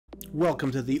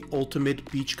Welcome to the ultimate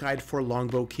beach guide for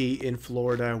Longboat Key in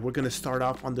Florida. We're going to start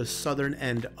off on the southern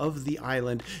end of the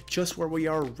island, just where we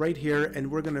are right here,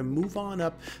 and we're going to move on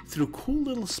up through cool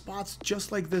little spots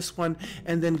just like this one,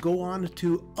 and then go on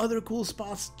to other cool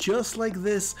spots just like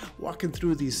this, walking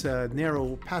through these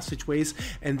narrow passageways,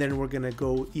 and then we're going to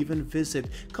go even visit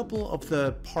a couple of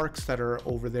the parks that are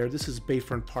over there. This is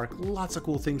Bayfront Park, lots of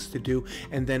cool things to do,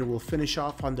 and then we'll finish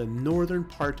off on the northern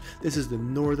part. This is the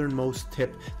northernmost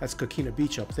tip. That's Coquina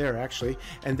Beach up there actually,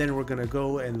 and then we're gonna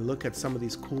go and look at some of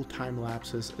these cool time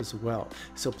lapses as well.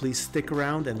 So please stick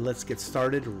around and let's get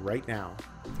started right now.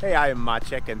 Hey, I am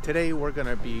Maciek, and today we're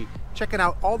gonna be checking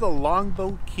out all the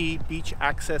Longboat Key beach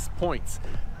access points.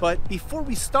 But before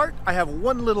we start, I have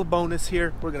one little bonus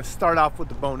here. We're gonna start off with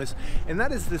the bonus, and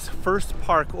that is this first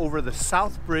park over the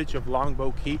south bridge of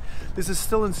Longboat Key. This is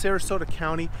still in Sarasota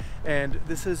County, and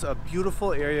this is a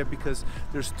beautiful area because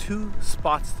there's two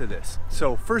spots to this.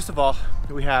 So first of all,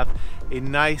 we have a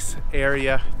nice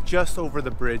area just over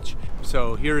the bridge.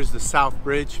 So here is the south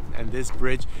bridge, and this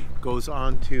bridge goes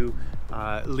on to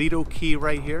Lido Key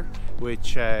right here,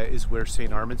 which is where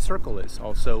St. Armand Circle is.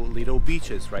 Also Lido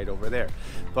Beach is right over there.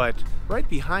 But right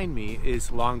behind me is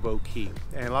Longboat Key,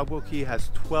 and Longboat Key has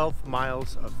 12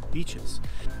 miles of beaches.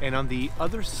 And on the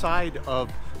other side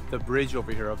of the bridge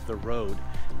over here, of the road,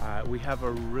 we have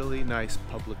a really nice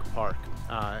public park.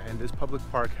 And this public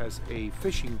park has a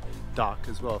fishing dock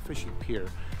as well, a fishing pier,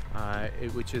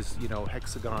 which is, you know,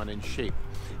 hexagon in shape.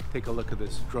 Take a look at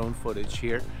this drone footage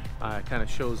here. Kind of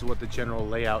shows what the general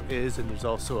layout is, and there's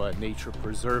also a nature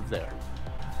preserve there.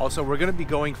 Also, we're going to be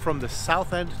going from the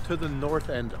south end to the north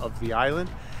end of the island,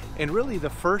 and really the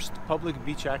first public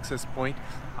beach access point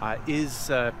is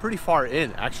pretty far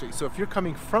in actually. So if you're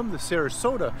coming from the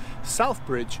Sarasota South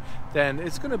Bridge, then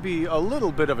it's going to be a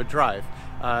little bit of a drive,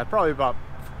 probably about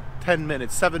 10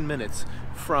 minutes, 7 minutes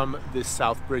from this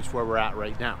south bridge where we're at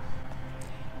right now.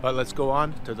 But let's go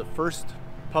on to the first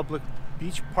public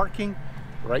beach parking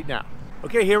right now.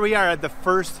 Okay, here we are at the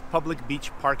first public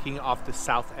beach parking off the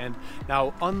south end.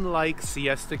 Now, unlike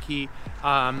Siesta Key,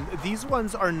 these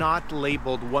ones are not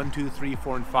labeled 1, 2, 3,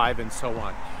 4, and 5 and so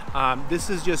on. This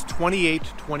is just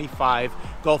 2825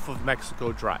 Gulf of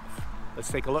Mexico Drive.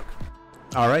 Let's take a look.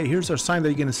 All right, here's our sign that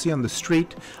you're going to see on the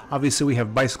street. Obviously, we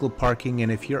have bicycle parking,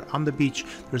 and if you're on the beach,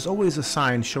 there's always a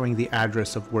sign showing the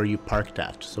address of where you parked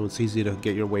at, so it's easy to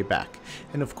get your way back.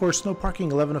 And of course, no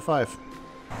parking 11 to 5.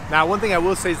 Now, one thing I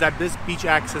will say is that this beach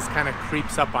access kind of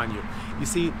creeps up on you. You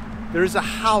see, there's a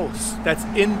house that's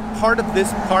in part of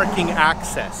this parking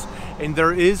access, and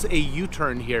there is a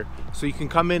U-turn here. So you can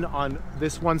come in on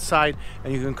this one side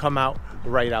and you can come out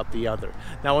right out the other.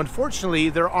 Now, unfortunately,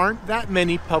 there aren't that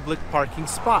many public parking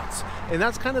spots, and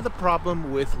that's kind of the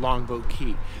problem with Longboat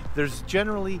Key. There's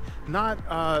generally not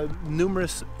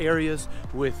numerous areas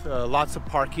with lots of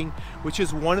parking, which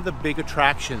is one of the big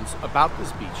attractions about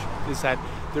this beach, is that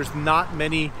there's not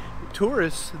many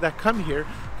tourists that come here,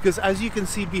 because as you can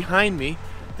see behind me,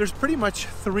 there's pretty much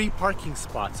 3 parking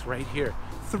spots right here.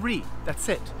 3, that's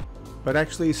it. But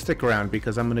actually stick around,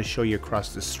 because I'm going to show you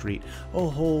across the street a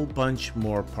whole bunch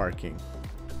more parking.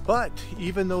 But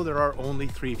even though there are only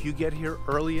 3, if you get here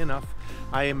early enough,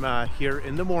 I am here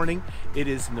in the morning. It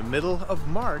is in the middle of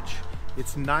March.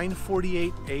 It's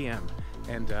 9:48 a.m.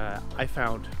 and I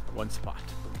found one spot.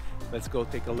 Let's go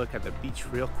take a look at the beach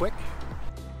real quick.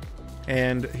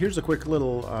 And here's a quick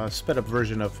little sped up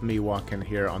version of me walking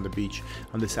here on the beach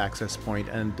on this access point,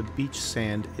 and the beach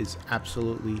sand is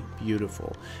absolutely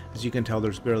beautiful. As you can tell,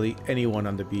 there's barely anyone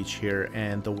on the beach here,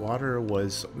 and the water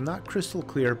was not crystal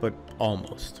clear, but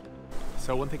almost.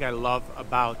 So one thing I love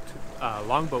about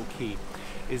Longboat Key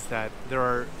is that there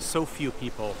are so few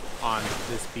people on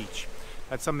this beach.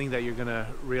 That's something that you're gonna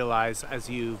realize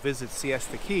as you visit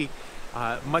Siesta Key.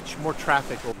 Much more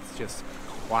traffic, it's just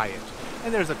quiet.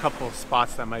 And there's a couple of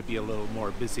spots that might be a little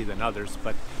more busy than others,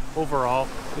 but overall,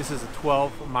 this is a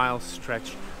 12-mile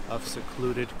stretch of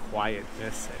secluded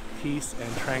quietness, peace,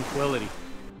 and tranquility.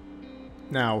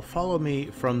 Now, follow me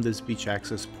from this beach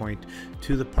access point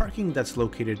to the parking that's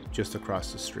located just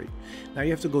across the street. Now,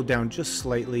 you have to go down just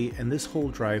slightly, and this whole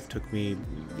drive took me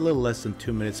a little less than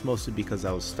 2 minutes, mostly because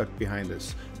I was stuck behind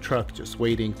this truck just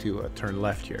waiting to turn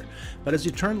left here. But as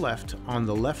you turn left, on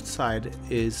the left side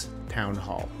is Town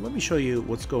Hall. Let me show you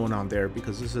what's going on there,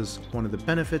 because this is one of the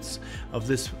benefits of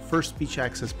this first beach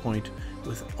access point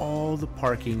with all the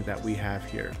parking that we have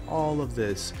here. All of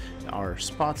this are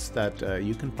spots that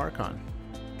you can park on.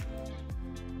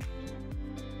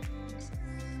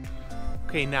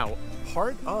 Okay, now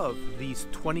part of these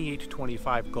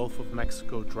 2825 Gulf of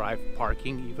Mexico Drive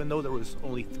parking, even though there was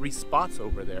only 3 spots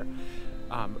over there,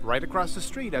 Right across the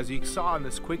street, as you saw on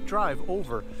this quick drive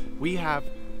over, we have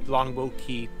Longboat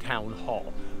Key Town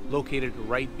Hall, located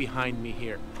right behind me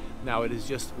here. Now it is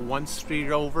just one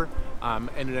street over, and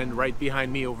then right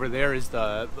behind me over there is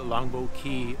the Longboat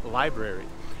Key Library.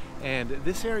 And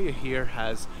this area here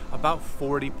has about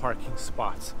 40 parking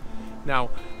spots. Now,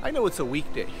 I know it's a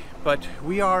weekday, but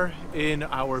we are in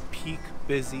our peak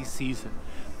busy season.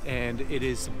 And it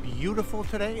is beautiful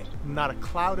today, not a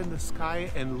cloud in the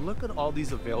sky, and look at all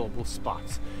these available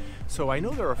spots. So I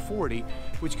know there are 40,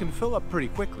 which can fill up pretty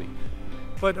quickly.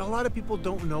 But a lot of people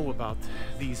don't know about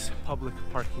these public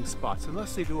parking spots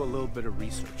unless they do a little bit of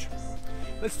research.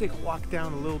 Let's take a walk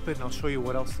down a little bit and I'll show you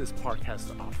what else this park has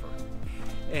to offer.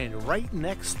 And right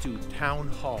next to Town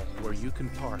Hall, where you can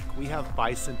park, we have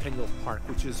Bicentennial Park,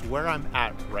 which is where I'm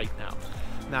at right now.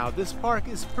 Now, this park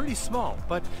is pretty small,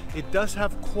 but it does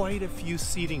have quite a few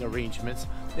seating arrangements.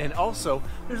 And also,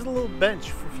 there's a little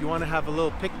bench if you want to have a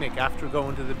little picnic after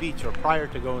going to the beach or prior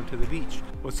to going to the beach.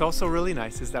 What's also really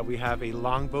nice is that we have a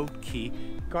Longboat Key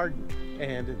garden.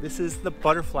 And this is the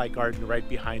butterfly garden right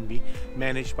behind me,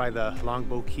 managed by the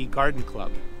Longboat Key Garden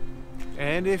Club.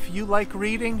 And if you like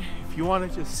reading, if you want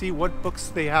to just see what books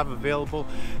they have available,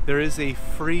 there is a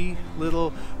free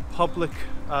little public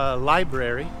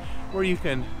library where you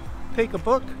can take a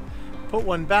book, put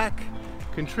one back,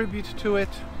 contribute to it,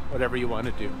 whatever you want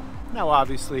to do. Now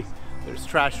obviously there's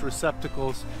trash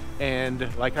receptacles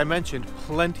and, like I mentioned,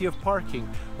 plenty of parking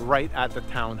right at the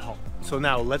town hall. So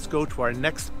now let's go to our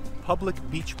next public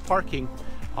beach parking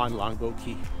on Longboat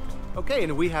Key. Okay,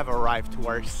 and we have arrived to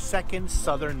our second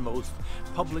southernmost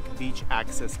public beach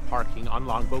access parking on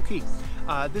Longboat Key.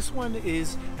 This one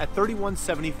is at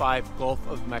 3175 Gulf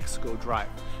of Mexico Drive.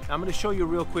 Now I'm going to show you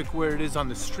real quick where it is on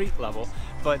the street level,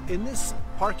 but in this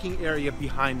parking area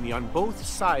behind me on both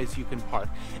sides you can park,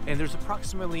 and there's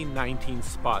approximately 19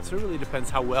 spots. It really depends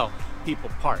how well people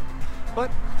park.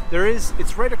 But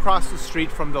it's right across the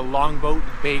street from the Longboat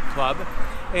Bay Club,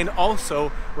 and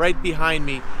also right behind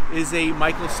me is a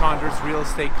Michael Saunders real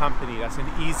estate company. That's an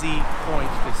easy point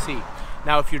to see.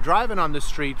 Now if you're driving on the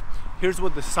street, here's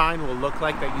what the sign will look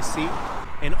like that you see.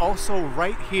 And also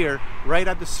right here, right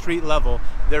at the street level,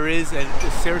 there is a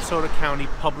Sarasota County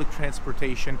public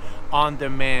transportation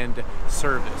on-demand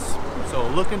service. So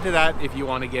look into that if you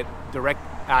want to get direct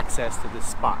access to this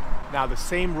spot. Now the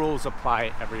same rules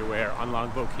apply everywhere on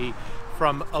Longboat Key.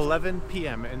 From 11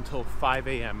 p.m. until 5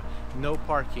 a.m. no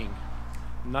parking,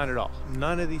 none at all.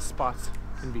 None of these spots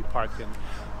can be parked in.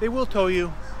 They will tow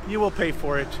you, you will pay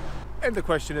for it, and the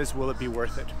question is, will it be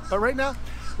worth it? But right now,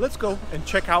 let's go and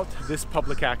check out this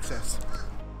public access.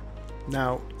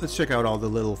 Now, let's check out all the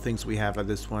little things we have at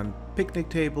this one. Picnic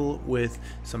table with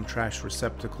some trash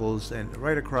receptacles, and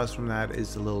right across from that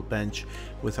is a little bench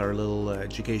with our little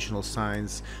educational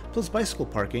signs, plus bicycle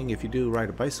parking if you do ride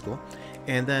a bicycle.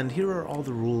 And then here are all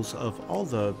the rules of all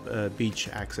the beach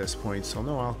access points. So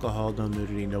no alcohol, no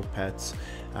nudity, no pets.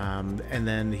 And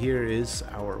then here is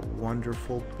our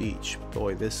wonderful beach.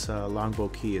 Boy, this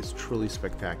Longboat Key is truly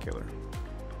spectacular.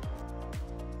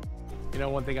 You know,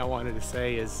 one thing I wanted to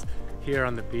say is here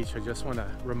on the beach, I just want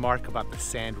to remark about the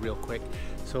sand real quick.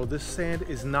 So this sand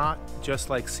is not just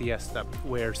like Siesta,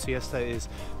 where Siesta is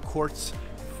quartz,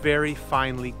 very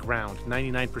finely ground,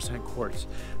 99% quartz.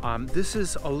 This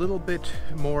is a little bit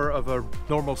more of a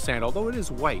normal sand, although it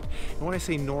is white. And when I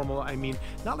say normal, I mean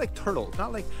not like turtle,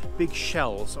 not like big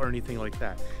shells or anything like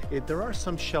that. There are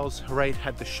some shells right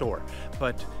at the shore,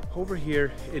 but over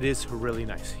here it is really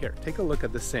nice. Here, take a look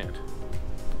at the sand.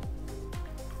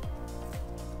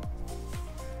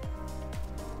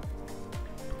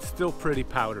 Still pretty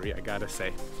powdery, I gotta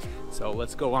say. So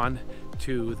let's go on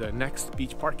to the next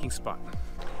beach parking spot.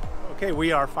 Okay,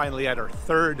 we are finally at our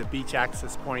third beach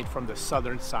access point from the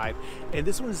southern side, and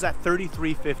this one is at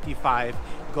 3355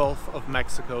 Gulf of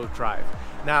Mexico Drive.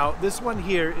 Now, this one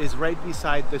here is right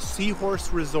beside the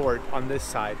Seahorse Resort on this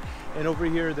side, and over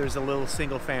here there's a little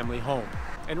single family home.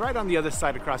 And right on the other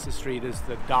side across the street is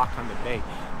the dock on the bay.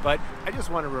 But I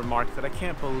just want to remark that I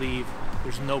can't believe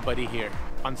there's nobody here.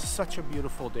 On such a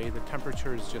beautiful day, the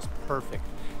temperature is just perfect.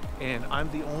 And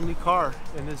I'm the only car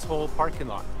in this whole parking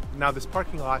lot. Now this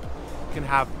parking lot can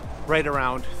have right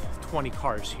around 20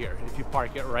 cars here if you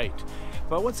park it right.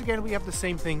 But once again, we have the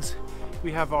same things.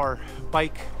 We have our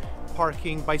bike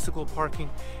parking, bicycle parking.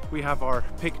 We have our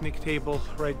picnic table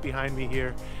right behind me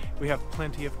here. We have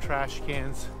plenty of trash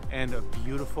cans and a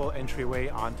beautiful entryway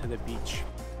onto the beach.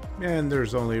 And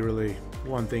there's only really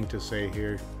one thing to say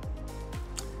here.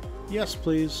 Yes,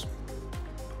 please.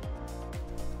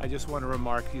 I just want to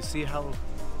remark, you see how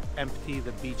empty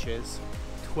the beach is?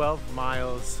 12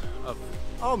 miles of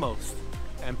almost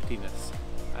emptiness.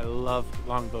 I love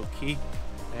Longboat Key,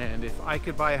 and if I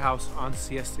could buy a house on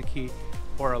Siesta Key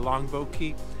or a Longboat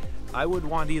Key, I would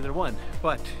want either one.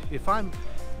 But if I'm,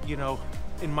 you know,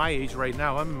 in my age right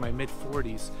now, I'm in my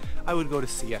mid-40s, I would go to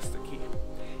Siesta Key.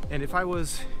 And if I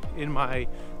was in my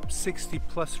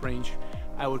 60+ range,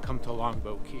 I would come to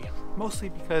Longboat Key, mostly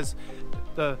because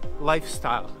the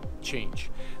lifestyle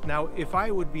change. Now, if I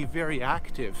would be very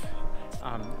active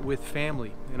with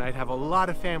family, and I'd have a lot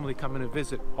of family coming to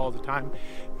visit all the time,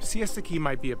 Siesta Key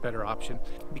might be a better option,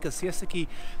 because Siesta Key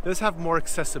does have more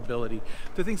accessibility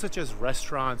to things such as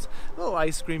restaurants, little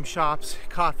ice cream shops,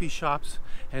 coffee shops,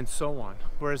 and so on.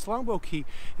 Whereas Longboat Key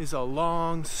is a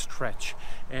long stretch,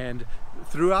 and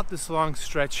throughout this long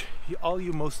stretch, all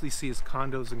you mostly see is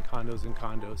condos and condos and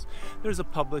condos. There's a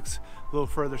Publix a little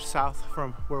further south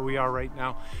from where we are right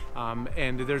now,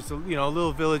 and there's a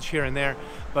little village here and there,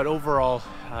 but overall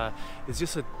it's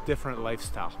just a different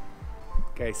lifestyle.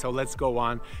 Okay, so let's go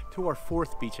on to our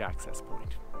fourth beach access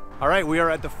point. All right, we are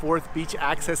at the fourth beach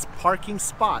access parking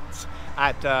spots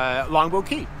at Longboat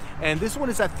Key. And this one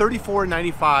is at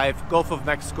 3495 Gulf of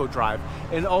Mexico Drive.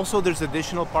 And also there's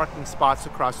additional parking spots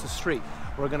across the street.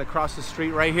 We're gonna cross the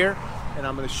street right here, and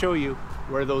I'm gonna show you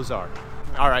where those are.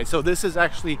 All right, so this is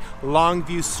actually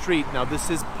Longview Street. Now this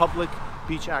is public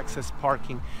beach access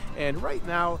parking, and right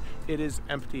now it is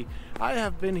empty. I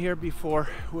have been here before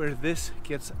where this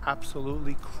gets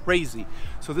absolutely crazy.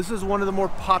 So this is one of the more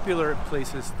popular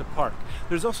places to park.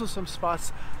 There's also some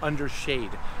spots under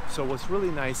shade. So what's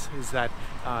really nice is that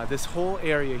this whole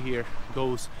area here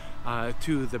goes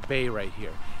to the bay right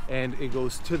here, and it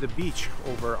goes to the beach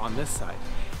over on this side.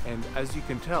 And as you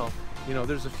can tell,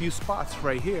 there's a few spots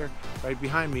right here, right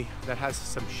behind me, that has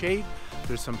some shade.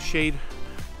 There's some shade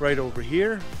right over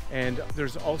here, and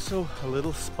there's also a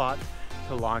little spot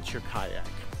to launch your kayak.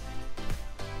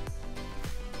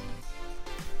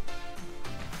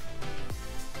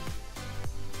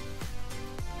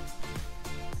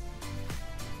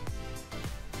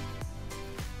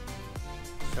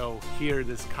 So here,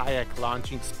 this kayak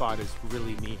launching spot is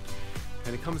really neat,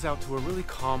 and it comes out to a really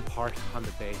calm part on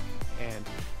the bay, and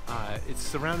it's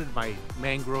surrounded by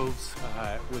mangroves,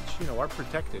 which are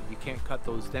protected. You can't cut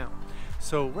those down.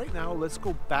 So right now, let's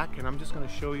go back, and I'm just going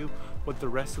to show you what the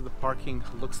rest of the parking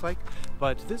looks like.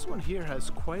 But this one here has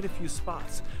quite a few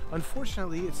spots.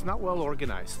 Unfortunately, it's not well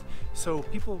organized, so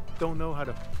people don't know how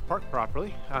to park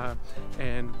properly,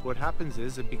 and what happens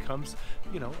is it becomes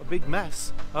a big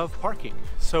mess of parking.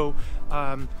 So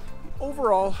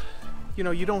overall,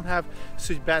 you don't have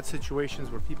such bad situations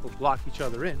where people block each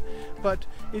other in, but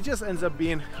it just ends up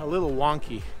being a little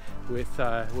wonky with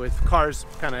cars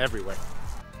kind of everywhere.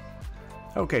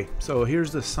 Okay, so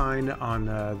here's the sign on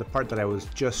the part that I was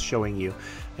just showing you,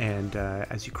 and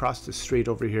as you cross the street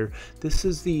over here, this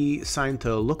is the sign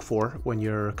to look for when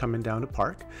you're coming down to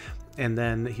park. And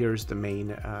then here's the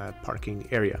main parking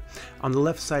area. On the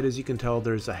left side, as you can tell,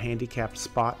 there's a handicapped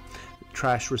spot,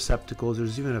 trash receptacles,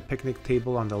 there's even a picnic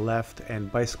table on the left,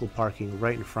 and bicycle parking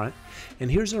right in front.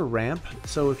 And here's a ramp,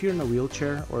 so if you're in a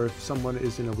wheelchair, or if someone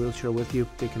is in a wheelchair with you,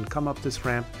 they can come up this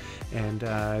ramp, and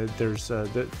there's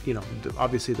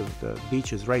obviously the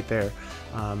beach is right there,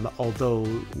 although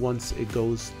once it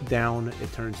goes down,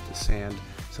 it turns to sand.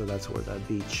 So that's where the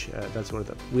beach, that's where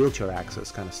the wheelchair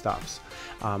access kind of stops.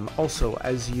 Also,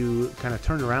 as you kind of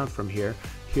turn around from here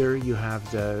you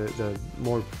have the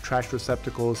more trash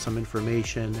receptacles, some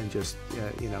information, and just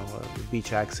a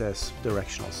beach access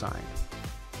directional sign.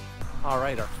 All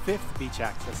right, our fifth beach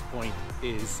access point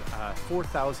is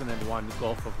 4001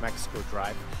 Gulf of Mexico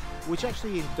Drive, which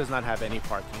actually does not have any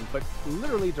parking, but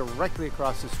literally directly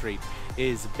across the street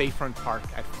is Bayfront Park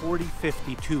at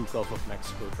 4052 Gulf of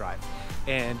Mexico Drive.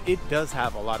 And it does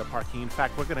have a lot of parking. In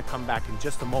fact, we're gonna come back in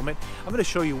just a moment. I'm gonna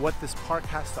show you what this park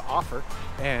has to offer.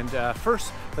 And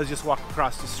first, let's just walk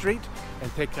across the street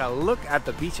and take a look at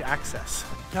the beach access.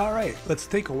 All right, let's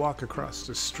take a walk across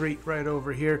the street right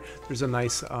over here. There's a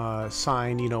nice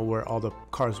sign, where all the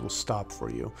cars will stop for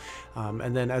you.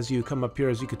 And then as you come up here,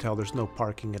 as you can tell, there's no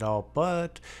parking at all.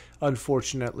 But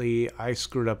unfortunately, I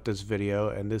screwed up this video,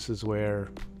 and this is where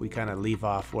we kind of leave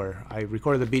off, where I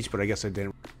recorded the beach, but I guess I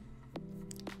didn't.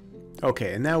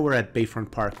 Okay, and now we're at Bayfront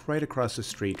Park, right across the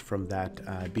street from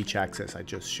that beach access I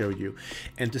just showed you.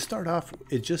 And to start off,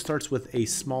 it just starts with a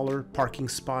smaller parking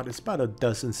spot. It's about a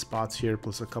dozen spots here,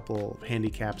 plus a couple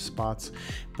handicapped spots,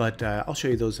 but I'll show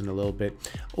you those in a little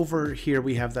bit. Over here,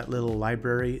 we have that little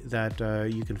library that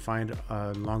you can find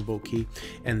on Longboat Key.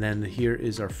 And then here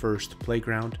is our first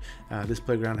playground. This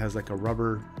playground has like a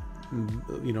rubber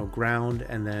you know, ground,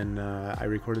 and then I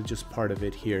recorded just part of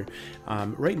it here.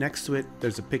 Right next to it,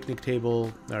 there's a picnic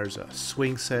table. There's a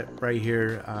swing set right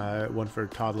here, one for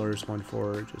toddlers, one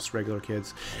for just regular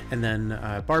kids, and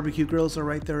then barbecue grills are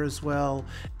right there as well.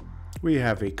 We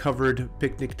have a covered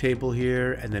picnic table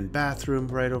here, and then bathroom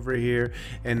right over here.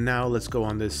 And now let's go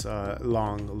on this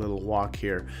long little walk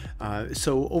here.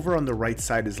 So over on the right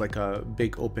side is like a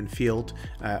big open field.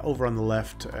 Over on the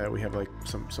left, we have like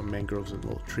some mangroves and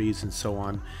little trees and so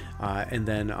on. And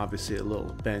then obviously a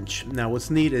little bench. Now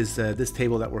what's neat is this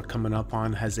table that we're coming up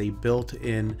on has a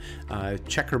built-in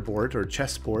checkerboard or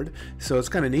chessboard. So it's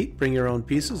kind of neat. Bring your own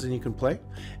pieces and you can play.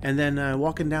 And then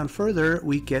walking down further,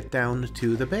 we get down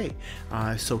to the bay.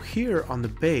 So here on the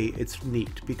bay, it's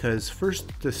neat because first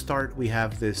to start, we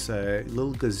have this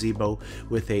little gazebo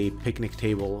with a picnic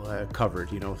table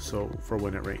covered, you know, so for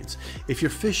when it rains. If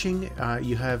you're fishing,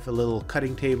 you have a little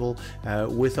cutting table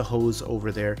with a hose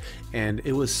over there. And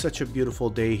it was such a beautiful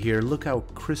day here. Look how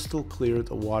crystal clear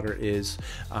the water is.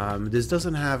 This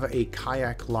doesn't have a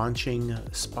kayak launching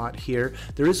spot here.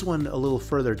 There is one a little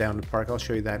further down the park. I'll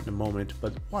show you that in a moment,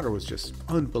 but the water was just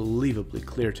unbelievably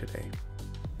clear today.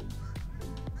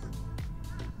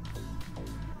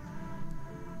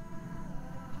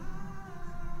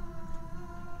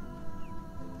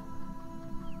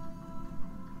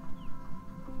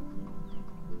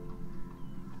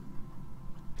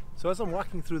 So as I'm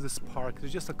walking through this park,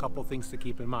 there's just a couple things to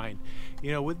keep in mind.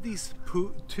 You know, with these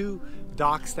two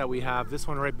docks that we have, this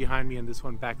one right behind me and this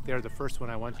one back there, the first one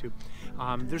I went to,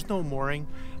 there's no mooring.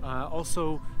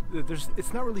 Also,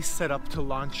 it's not really set up to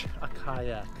launch a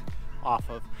kayak off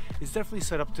of. It's definitely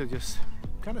set up to just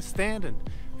kind of stand and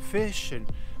fish and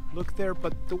look there,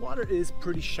 but the water is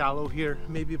pretty shallow here,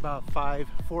 maybe about 4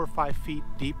 or 5 feet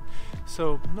deep.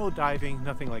 So no diving,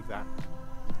 nothing like that.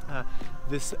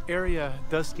 This area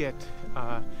does get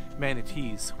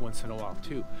manatees once in a while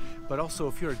too, but also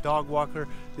if you're a dog walker,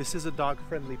 this is a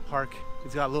dog-friendly park.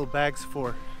 It's got little bags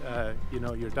for you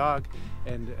know, your dog,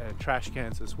 and trash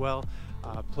cans as well.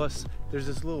 Plus there's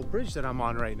this little bridge that I'm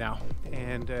on right now,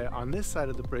 and on this side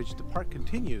of the bridge the park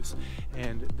continues,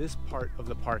 and this part of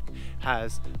the park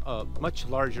has a much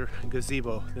larger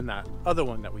gazebo than that other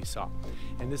one that we saw.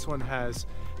 And this one has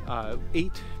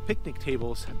 8 picnic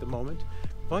tables at the moment,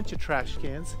 bunch of trash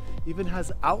cans, even has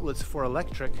outlets for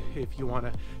electric if you want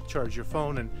to charge your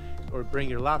phone or bring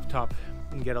your laptop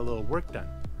and get a little work done.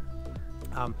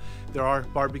 There are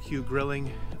barbecue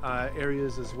grilling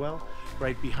areas as well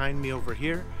right behind me over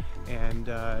here, and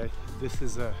this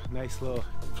is a nice little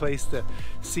place to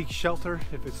seek shelter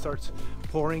if it starts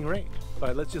pouring rain.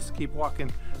 But let's just keep walking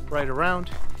right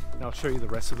around and I'll show you the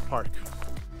rest of the park.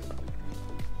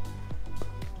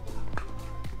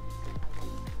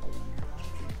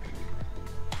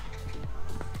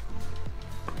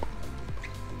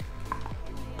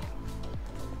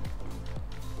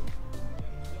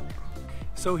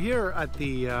 So here at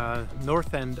the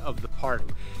north end of the park,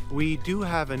 we do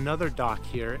have another dock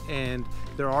here, and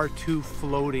there are 2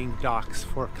 floating docks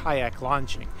for kayak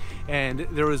launching. And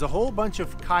there is a whole bunch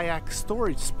of kayak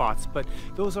storage spots, but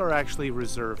those are actually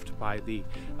reserved by the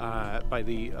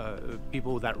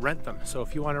people that rent them. So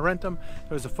if you want to rent them,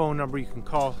 there's a phone number you can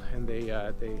call, and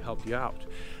they help you out.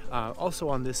 Also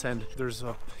on this end, there's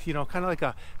a, you know, kind of like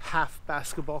a half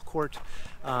basketball court,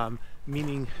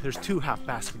 meaning there's 2 half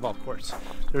basketball courts.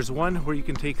 There's one where you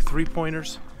can take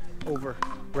 3-pointers over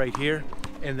right here,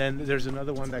 and then there's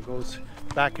another one that goes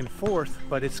back and forth,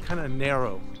 but it's kind of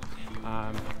narrow.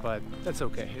 But that's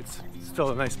okay. It's still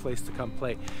a nice place to come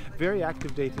play. Very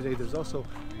active day today. There's also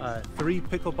 3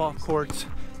 pickleball courts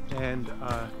and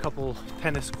a couple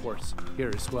tennis courts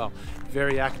here as well.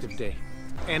 Very active day.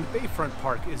 And Bayfront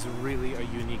Park is really a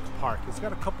unique park. It's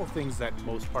got a couple things that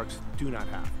most parks do not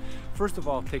have. First of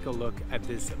all, take a look at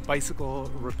this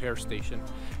bicycle repair station.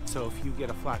 So if you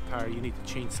get a flat tire, you need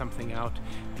to change something out,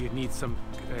 you need some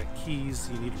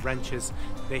keys, you need wrenches,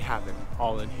 they have it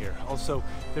all in here. Also,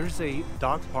 there's a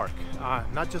dog park,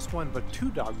 not just one, but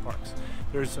 2 dog parks.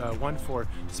 There's one for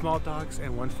small dogs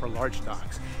and one for large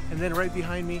dogs. And then right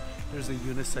behind me, there's a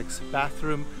unisex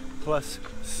bathroom, plus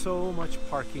so much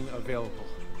parking available.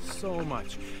 So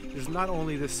much. There's not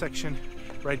only this section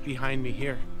right behind me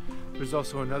here, there's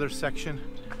also another section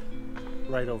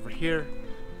right over here,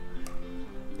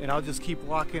 and I'll just keep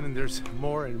walking and there's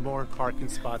more and more parking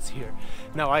spots here.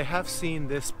 Now I have seen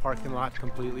this parking lot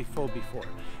completely full before,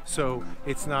 so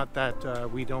it's not that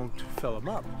we don't fill them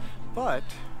up, but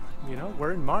you know,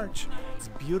 we're in March. It's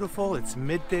beautiful, it's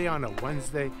midday on a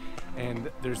Wednesday,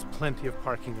 and there's plenty of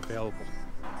parking available.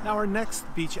 Now our next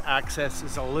beach access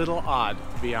is a little odd,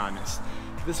 to be honest.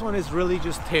 This one is really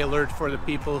just tailored for the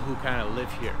people who kind of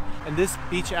live here. And this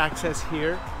beach access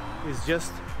here is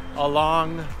just a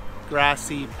long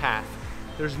grassy path.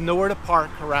 There's nowhere to park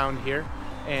around here,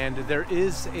 and there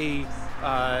is a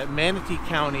Manatee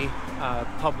County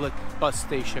public bus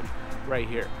station right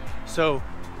here. So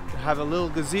you have a little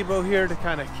gazebo here to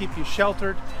kind of keep you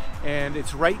sheltered, and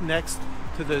it's right next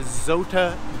to the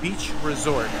Zota Beach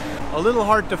Resort. A little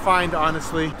hard to find,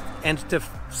 honestly, and to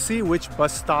see which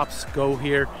bus stops go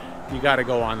here, you got to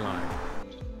go online.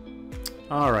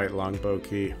 All right, Longboat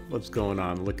Key, what's going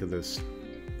on? Look at this.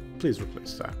 Please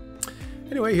replace that.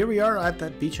 Anyway, here we are at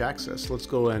that beach access. Let's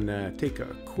go and take a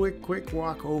quick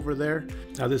walk over there.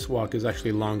 Now this walk is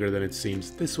actually longer than it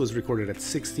seems. This was recorded at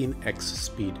 16x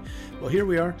speed. Well, here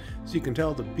we are. So you can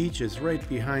tell the beach is right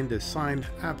behind this sign.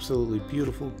 Absolutely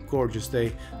beautiful, gorgeous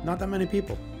day. Not that many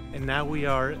people. And now we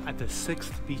are at the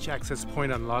 6th beach access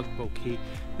point on Longboat Key.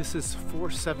 This is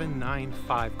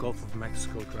 4795 Gulf of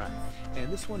Mexico Drive.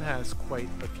 And this one has quite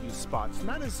a few spots.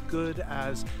 Not as good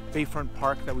as Bayfront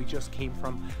Park that we just came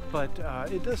from, but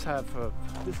it does have,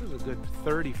 this is a good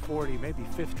 30, 40, maybe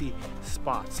 50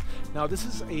 spots. Now this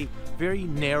is a very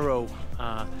narrow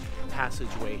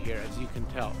passageway here, as you can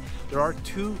tell. There are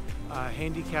two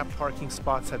handicap parking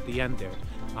spots at the end there.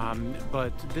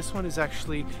 But this one is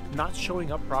actually not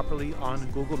showing up properly on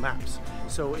Google Maps.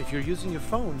 So if you're using your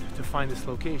phone to find this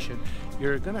location,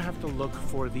 you're gonna have to look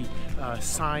for the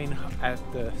sign at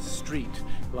the street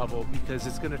level, because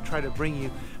it's gonna try to bring you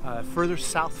further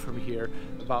south from here,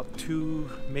 about 2,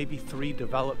 maybe 3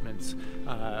 developments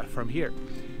from here.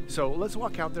 So let's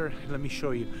walk out there and let me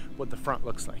show you what the front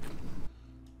looks like.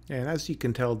 And as you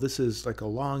can tell, this is like a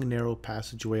long, narrow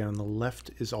passageway. On the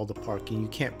left is all the parking. You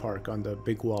can't park on the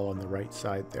big wall on the right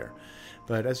side there.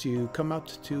 But as you come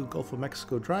out to Gulf of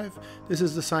Mexico Drive, this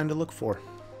is the sign to look for.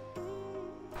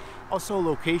 Also,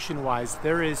 location-wise,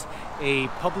 there is a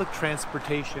public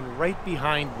transportation right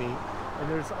behind me, and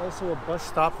there's also a bus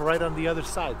stop right on the other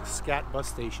side, the Scat bus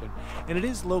station. And it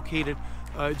is located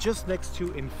just next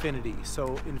to Infinity.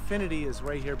 So Infinity is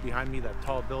right here behind me, that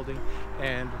tall building,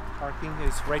 and parking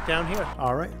is right down here.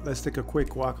 All right, let's take a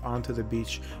quick walk onto the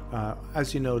beach.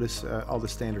 As you notice, all the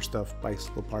standard stuff,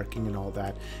 bicycle parking and all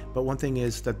that. But one thing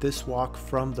is that this walk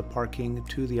from the parking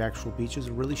to the actual beach is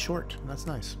really short. That's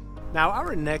nice. Now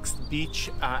our next beach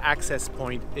access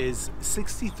point is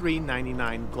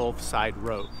 6399 Gulfside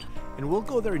Road. And we'll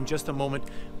go there in just a moment,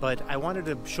 but I wanted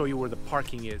to show you where the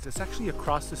parking is. It's actually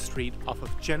across the street off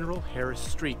of General Harris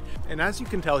Street. And as you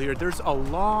can tell here, there's a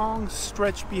long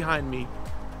stretch behind me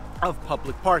of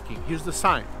public parking. Here's the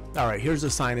sign. All right, here's the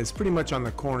sign. It's pretty much on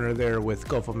the corner there with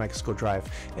Gulf of Mexico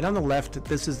Drive. And on the left,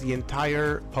 this is the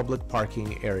entire public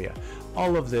parking area.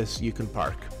 All of this you can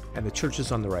park, and the church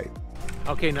is on the right.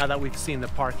 Okay, now that we've seen the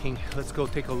parking, let's go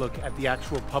take a look at the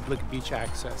actual public beach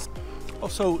access.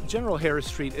 Also, General Harris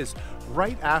Street is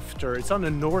right after, it's on the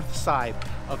north side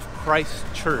of Christ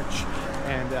Church.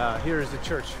 And here is the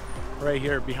church right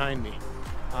here behind me.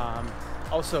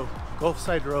 Also,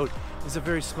 Gulfside Road is a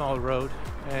very small road,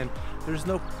 and there's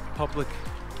no public,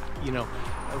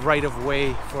 right of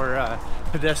way for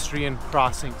pedestrian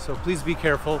crossing. So please be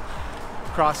careful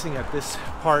crossing at this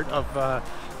part of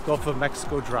Gulf of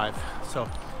Mexico Drive. So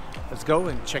let's go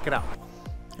and check it out.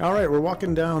 All right, we're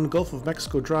walking down Gulf of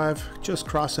Mexico Drive, just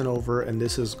crossing over, and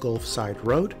this is Gulfside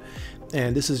Road.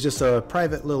 And this is just a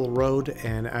private little road,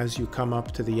 and as you come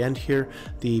up to the end here,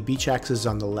 the beach access is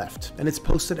on the left. And it's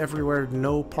posted everywhere,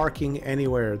 no parking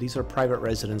anywhere. These are private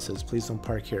residences, please don't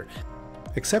park here.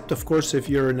 Except, of course, if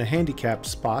you're in the handicap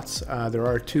spots. There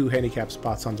are 2 handicap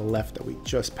spots on the left that we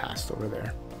just passed over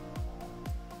there.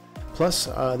 Plus,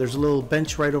 there's a little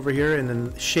bench right over here in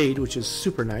the shade, which is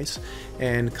super nice.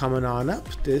 And coming on up,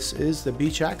 this is the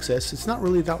beach access. It's not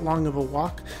really that long of a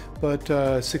walk, but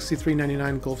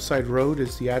 6399 Gulfside Road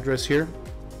is the address here.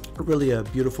 Really a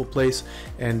beautiful place,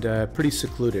 and pretty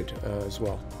secluded as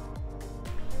well.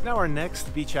 Now our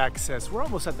next beach access, we're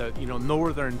almost at the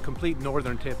complete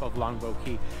northern tip of Longboat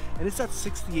Key, and it's at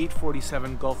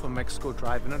 6847 Gulf of Mexico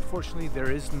Drive, and unfortunately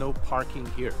there is no parking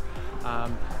here.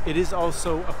 It is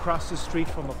also across the street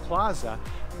from a plaza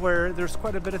where there's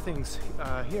quite a bit of things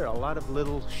here, a lot of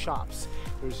little shops.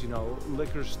 There's,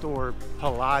 liquor store,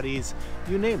 Pilates,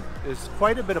 you name it. There's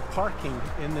quite a bit of parking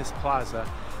in this plaza,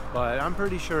 but I'm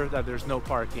pretty sure that there's no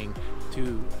parking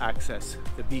to access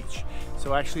the beach.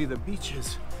 So actually the beach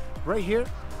is right here.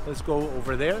 Let's go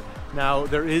over there. Now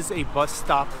there is a bus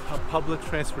stop, a public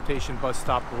transportation bus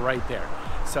stop right there.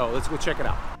 So let's go check it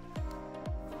out.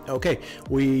 Okay,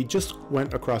 we just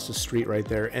went across the street right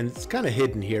there, and it's kind of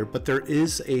hidden here, but there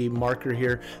is a marker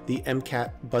here, the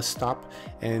MCAT bus stop,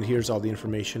 and here's all the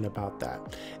information about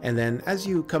that. And then as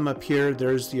you come up here,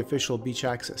 there's the official beach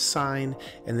access sign,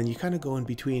 and then you kind of go in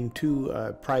between two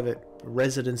private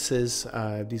residences.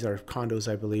 These are condos,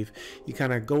 I believe. You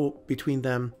kind of go between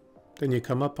them. Then you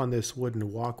come up on this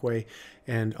wooden walkway,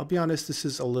 and I'll be honest, this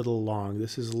is a little long.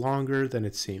 This is longer than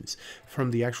it seems.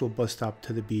 From the actual bus stop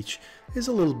to the beach is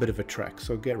a little bit of a trek,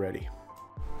 so get ready.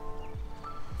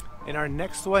 And our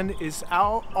next one is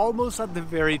almost at the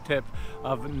very tip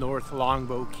of North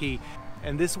Longboat Key.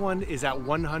 And this one is at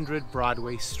 100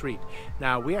 Broadway Street.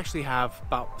 Now we actually have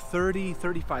about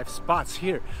 35 spots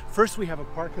here. First we have a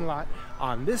parking lot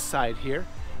on this side here,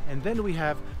 and then we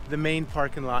have the main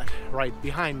parking lot right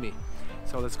behind me.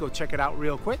 So let's go check it out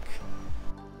real quick.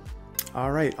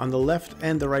 All right, on the left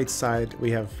and the right side,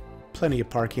 we have plenty of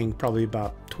parking, probably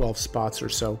about 12 spots or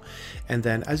so. And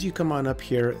then as you come on up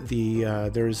here,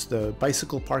 there's the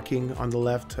bicycle parking on the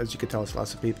left. As you can tell, there's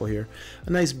lots of people here.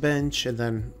 A nice bench, and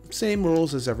then same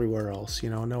rules as everywhere else, you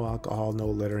know, no alcohol, no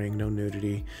littering, no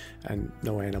nudity, and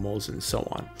no animals, and so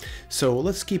on. So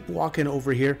let's keep walking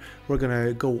over here. We're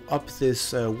gonna go up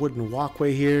this wooden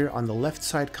walkway here. On the left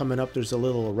side coming up, there's a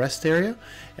little rest area,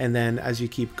 and then as you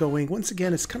keep going, once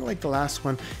again, it's kind of like the last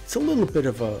one. It's a little bit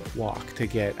of a walk to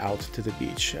get out to the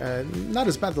beach. Not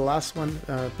as bad the last one,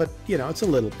 but you know, it's a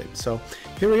little bit. So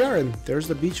here we are, and there's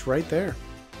the beach right there.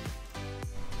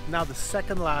 Now the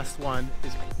second last one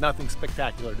is nothing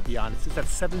spectacular, to be honest. It's at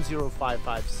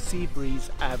 7055 Seabreeze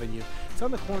Avenue. It's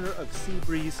on the corner of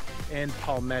Seabreeze and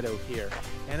Palmetto here.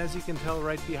 And as you can tell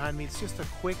right behind me, it's just a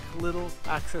quick little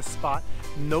access spot.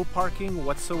 No parking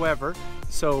whatsoever.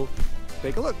 So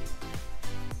take a look.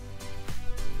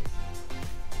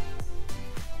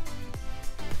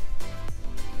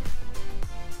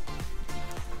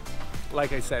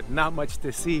 Like I said, not much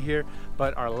to see here,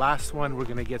 but our last one, we're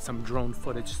gonna get some drone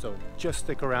footage, so just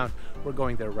stick around. We're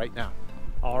going there right now.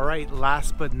 All right,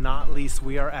 last but not least,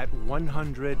 we are at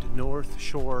 100 North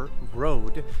Shore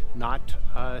Road, not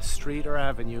street or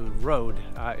avenue, road.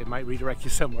 It might redirect you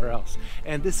somewhere else.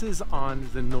 And this is on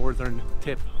the northern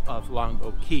tip of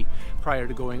Longboat Key, prior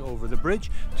to going over the bridge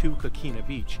to Coquina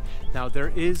Beach. Now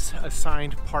there is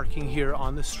assigned parking here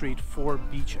on the street for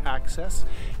beach access.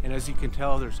 And as you can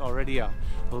tell, there's already a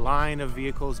line of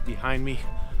vehicles behind me.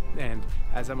 And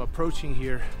as I'm approaching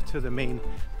here to the main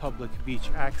public beach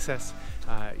access,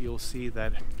 you'll see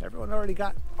that everyone already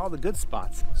got all the good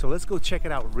spots. So let's go check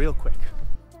it out real quick.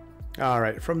 All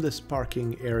right, from this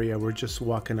parking area, we're just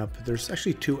walking up. There's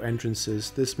actually two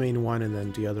entrances, this main one and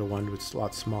then the other one, which is a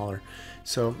lot smaller.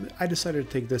 So I decided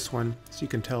to take this one. As you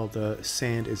can tell, the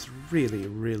sand is really,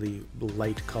 really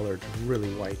light colored,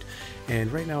 really white.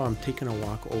 And right now I'm taking a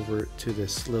walk over to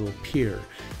this little pier.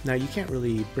 Now you can't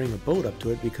really bring a boat up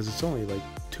to it because it's only like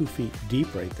 2 feet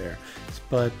deep right there.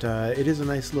 But it is a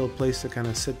nice little place to kind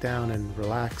of sit down and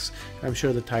relax. I'm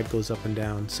sure the tide goes up and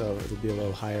down, so it'll be a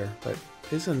little higher. But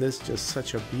isn't this just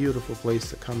such a beautiful place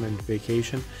to come and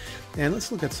vacation? And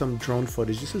let's look at some drone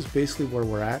footage. This is basically where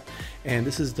we're at, and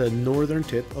this is the northern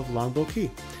tip of Longboat Key.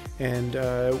 And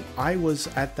I was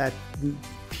at that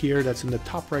pier that's in the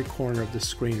top right corner of the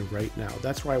screen right now.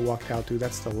 That's where I walked out to.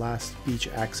 That's the last beach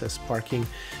access parking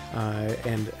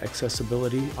and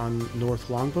accessibility on North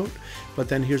Longboat. But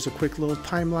then here's a quick little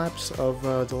time lapse of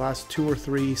the last 2 or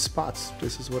 3 spots.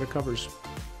 This is what it covers.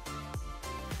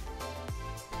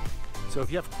 So if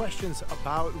you have questions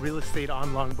about real estate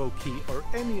on Longboat Key or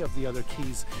any of the other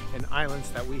keys and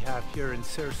islands that we have here in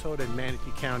Sarasota and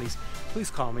Manatee counties, please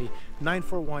call me,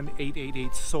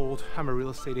 941-888-SOLD. I'm a real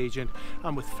estate agent.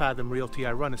 I'm with Fathom Realty.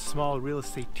 I run a small real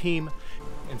estate team.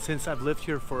 And since I've lived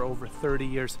here for over 30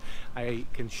 years, I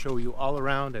can show you all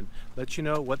around and let you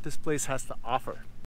know what this place has to offer.